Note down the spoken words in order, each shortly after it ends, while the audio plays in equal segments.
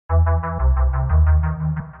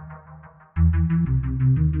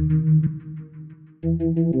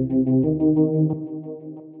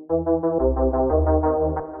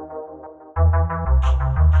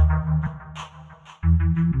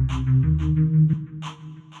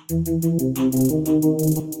My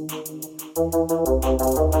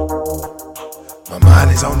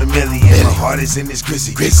mind is on the million, my heart is in this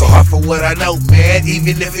grizzly. Go hard for what I know, man,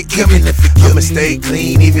 even if it kill me. I'ma stay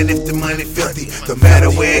clean, even if the money filthy. No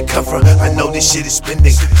matter where it come from, I know this shit is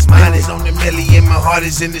spending. My mind is on the million, my heart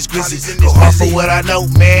is in this grizzly. Go hard for what I know,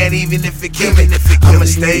 man, even if it kill me. I'ma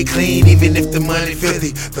stay clean, even if the money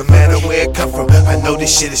filthy. No matter where it come from, I know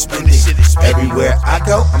this shit is spending. Everywhere I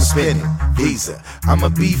go, I'm spending. Visa, I'ma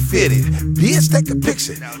be fitted. Bitch, take a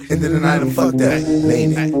picture. End of the night, I'm fucked up.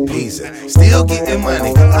 Leaning, pizza. Still getting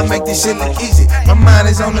money. I make this shit look easy. My mind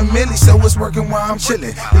is on the milli, so it's working while I'm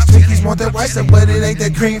chilling. These Twinkies want that white stuff, but it ain't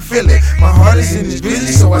that cream filling. My heart is in this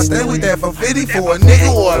grizzly, so I stay with that for 50 for a nigga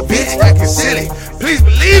or a bitch acting silly. Please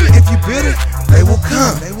believe it. If you bitter, they will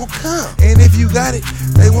come. They will come. And if you got it,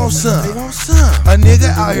 they want some. They want some. A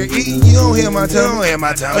nigga out here eating, you don't hear my tongue. You don't hear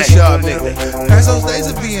my tongue. A sharp nigga. Pass those days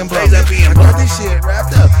of being broke. I got this shit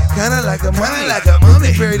wrapped up, kinda like a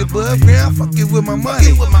mummy. Buried above ground, fuck it with my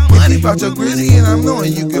money. Keep out your grizzly, and I'm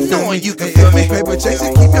knowing you can feel me. Feel me. Paper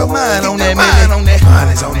chasing, keep your mind on that million. Mine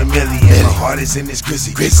is on the million, my heart is in this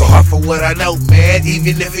grizzly. Go hard for what I know, man,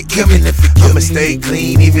 even if it kill me. I'ma stay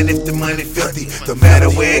clean, even if the money filthy. No matter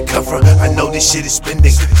where it come from, I know this shit is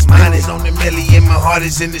spending. Mine is on the million, my heart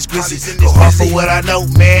is in this grizzly. Go hard for what I know,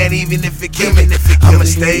 man, even if it kill me. I'ma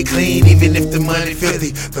stay clean, even if the money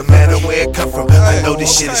filthy. No matter where it come from, I know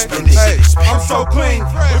this shit is spending. I'm so clean,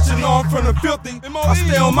 but you know I'm from the filthy. I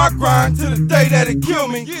stay on my grind till the day that it kill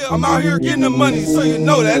me. I'm out here getting the money, so you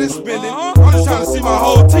know that it's spending. I'm just trying to see my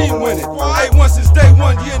whole team winning. Ain't one since day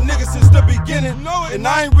one, yeah, nigga, since the beginning. And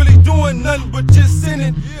I ain't really doing nothing but just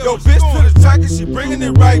sinning. Yo, bitch to the track and she bringing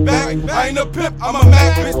it right back. I ain't a pimp, I'm a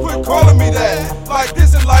Mac, bitch, quit calling me that. Like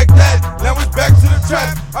this and like that, now it's back to the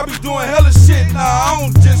trap. I be doing hella shit, nah, I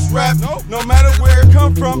don't just rap. No matter where it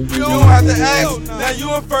come from, you don't have to ask. Now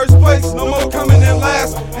you in first place, no more coming in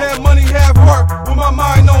last. Have money, have heart, with my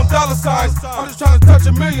mind on dollar signs. I'm just trying to touch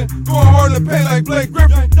a million, going hard in the paint like Blake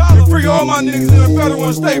Griffin. And free all my niggas in the federal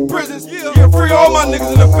and state prisons. Yeah, free all my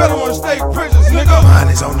niggas in the federal and state prisons, nigga. Mine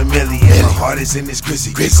is on the million, my heart is in this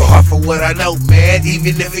grizzly. Go hard for what I know, man,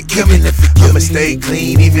 even if it kill me. I'ma stay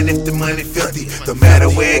clean, even if the money filthy. No matter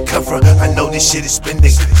where it come from, I know this shit is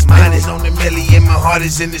spending. Mine is on the million, my heart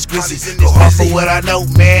is in this grizzly. Go hard for what I know,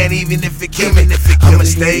 man, even if it kill me. I'ma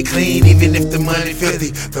stay clean, even if the money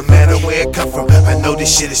filthy. No matter where it come from, I know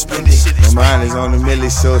this shit is spending. My mind is on the milli,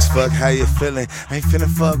 so it's fuck how you feeling. Ain't finna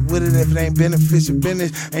fuck with it if it ain't beneficial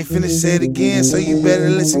business. Ain't finna say it again, so you better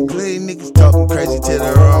listen clear. Niggas talking crazy to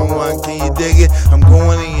the wrong one, can you dig it? I'm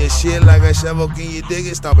going in your shit like a shovel, can you dig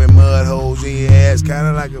it? Stomping mud holes in your ass,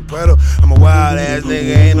 kinda like a puddle. I'm a wild ass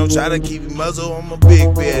nigga, ain't no try to keep you muzzle. I'm a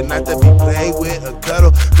big bear, not to be played with or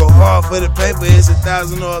cuddle. Go hard for the paper, it's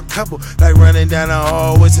 1,000 or a couple. Like running down the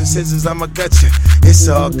hall with some scissors, I'ma cut you. It's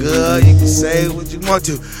all good, you can say what you want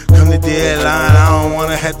to. Come to deadline, I don't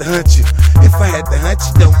wanna have to hunt you. If I had to hunt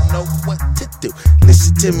you, don't know what to do.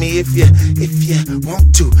 Listen to me if you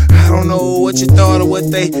want to. I don't know what you thought or what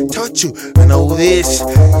they taught you. I know this,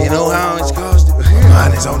 you know how it's caused to.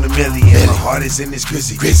 Mine is on the million, my heart is in this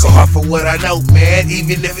grizzly. Go hard for what I know, man,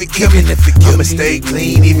 even if it kill me. I'ma stay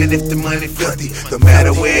clean, even if the money filthy. No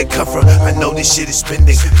matter where it come from, I know this shit is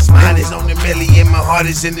spending. Mine is on the million, my heart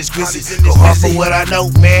is in this grizzly. Go hard for what I know,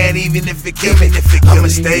 man, even if it kill me. I'ma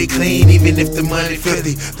stay clean, even if the money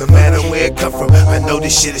filthy. No matter where it come from, I know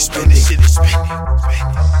this shit is spending. Spending.